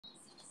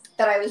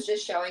that I was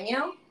just showing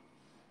you.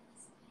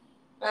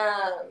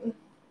 And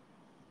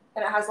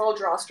it has a little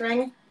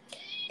drawstring.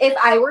 If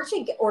I were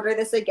to order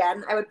this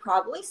again, I would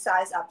probably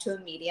size up to a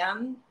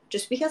medium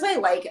just because I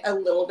like a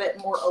little bit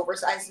more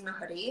oversized in a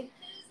hoodie.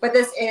 But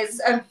this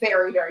is a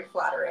very, very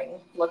flattering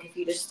look if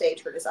you just stay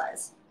true to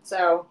size.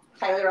 So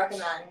highly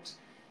recommend.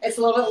 It's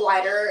a little bit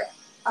wider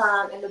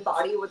in the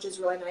body, which is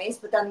really nice,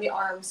 but then the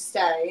arms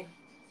stay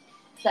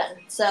thin.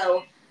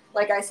 So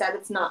like I said,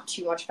 it's not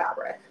too much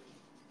fabric.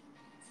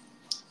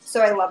 So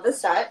I love this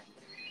set.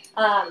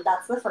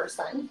 That's the first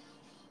thing.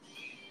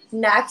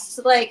 Next,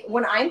 like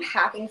when I'm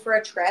packing for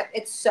a trip,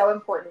 it's so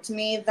important to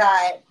me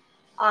that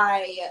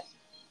I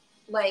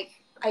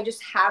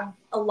just have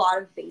a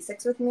lot of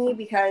basics with me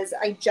because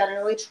I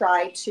generally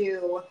try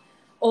to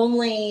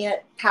only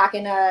pack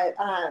in a,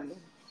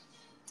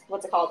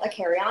 what's it called? A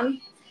carry-on,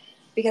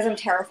 because I'm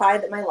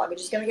terrified that my luggage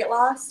is going to get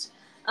lost.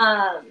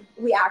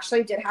 We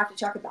actually did have to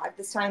check a bag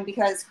this time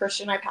because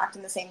Christian and I packed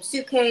in the same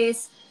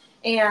suitcase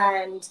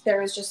and there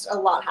was just a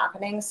lot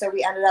happening. So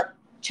we ended up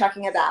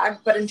checking a bag,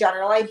 but in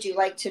general, I do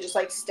like to just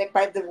like stick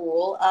by the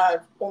rule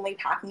of only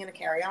packing in a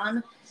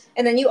carry-on.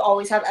 And then you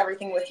always have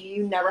everything with you.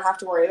 You never have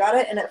to worry about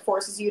it. And it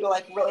forces you to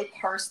like really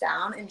parse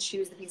down and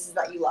choose the pieces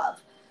that you love.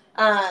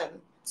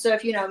 So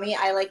if you know me,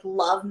 I like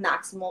love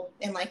maximal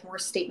and like more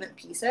statement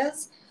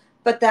pieces.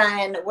 But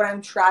then when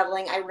I'm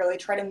traveling, I really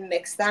try to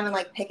mix them and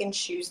like pick and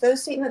choose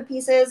those statement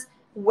pieces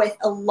with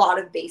a lot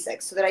of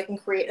basics so that I can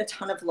create a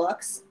ton of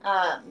looks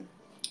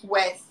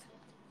with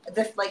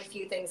the like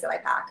few things that I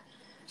pack.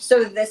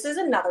 So this is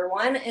another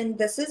one, and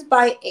this is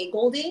by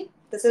Hoodie.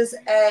 This is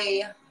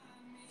a,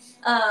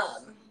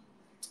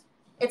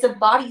 it's a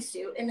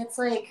bodysuit, and it's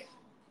like,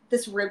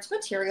 this ribbed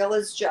material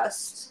is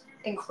just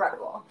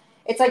incredible.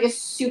 It's like a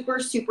super,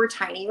 super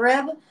tiny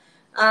rib,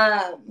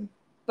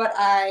 but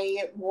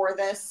I wore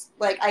this,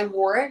 like, I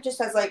wore it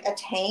just as like a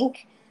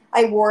tank.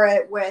 I wore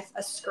it with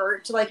a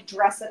skirt to like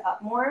dress it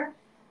up more,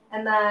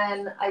 and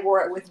then I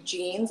wore it with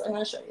jeans. I'm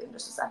going to show you in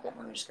just a second.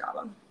 Let me just grab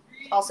them.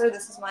 Also,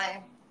 this is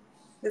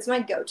my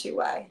go-to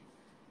way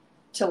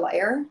to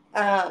layer.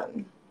 I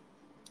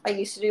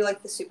used to do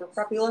like the super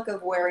preppy look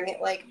of wearing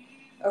it like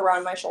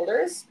around my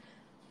shoulders,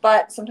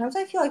 but sometimes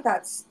I feel like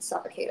that's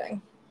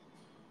suffocating.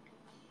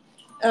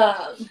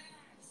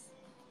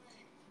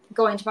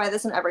 Going to buy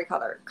this in every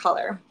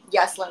color.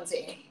 Yes,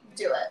 Lindsay,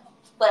 do it.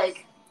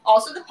 Like,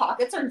 also the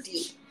pockets are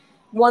deep.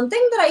 One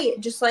thing that I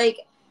just like,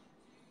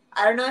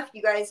 I don't know if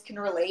you guys can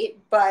relate,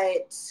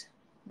 but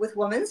with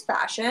women's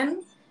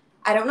fashion,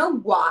 I don't know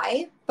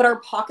why, but our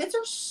pockets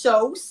are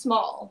so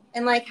small.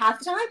 And like half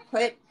the time I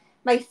put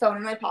my phone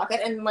in my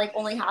pocket and like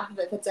only half of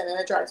it fits in and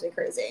it drives me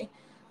crazy.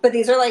 But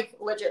these are like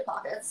legit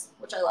pockets,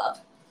 which I love.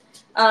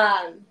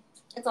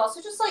 It's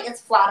also just like,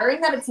 it's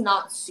flattering that it's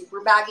not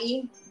super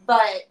baggy,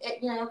 but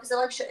it, you know, because it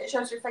like it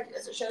shows your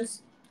figures. It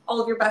shows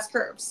all of your best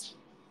curves.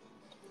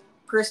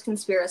 Chris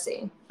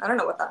conspiracy. I don't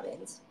know what that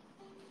means.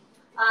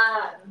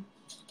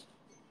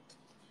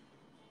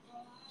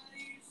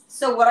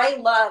 So what I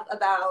love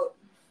about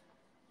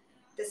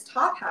this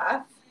top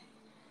half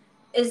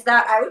is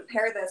that I would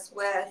pair this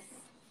with,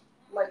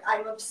 like,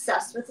 I'm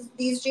obsessed with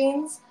these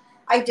jeans.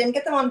 I didn't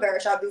get them on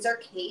Verishop. These are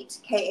Kate,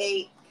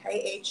 Khaite,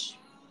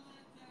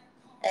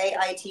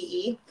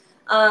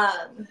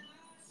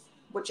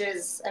 which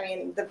is, I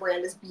mean, the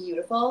brand is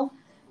beautiful,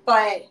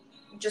 but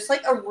just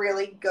like a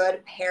really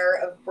good pair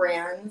of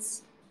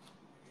brands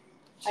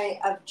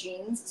of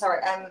jeans.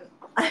 Sorry,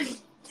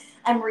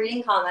 I'm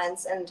reading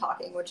comments and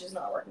talking, which is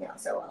not working out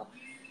so well.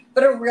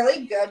 But a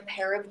really good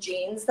pair of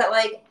jeans that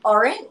like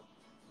aren't,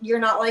 you're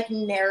not like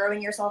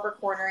narrowing yourself or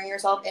cornering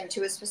yourself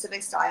into a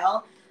specific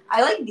style.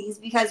 I like these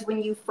because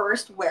when you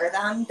first wear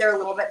them, they're a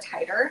little bit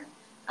tighter.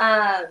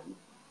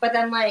 But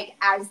then like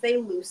as they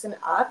loosen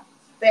up,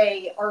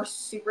 they are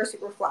super,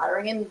 super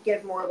flattering and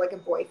give more like a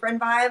boyfriend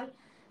vibe.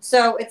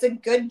 So it's a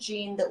good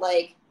jean that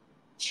like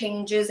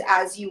changes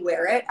as you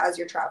wear it as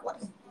you're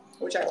traveling,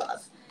 which I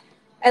love.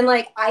 And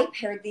like I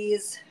paired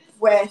these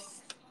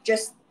with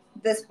just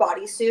this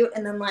bodysuit,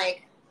 and then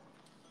like,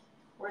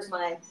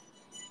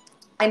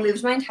 I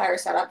moved my entire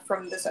setup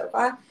from the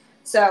sofa,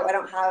 so I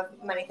don't have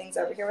many things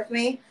over here with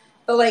me.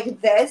 But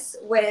like this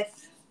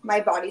with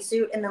my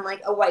bodysuit and then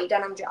like a white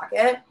denim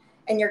jacket,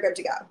 and you're good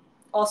to go.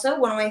 Also,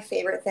 one of my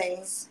favorite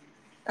things,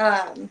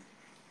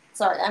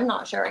 sorry, I'm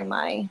not showing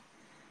my,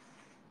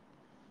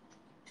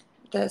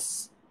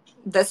 this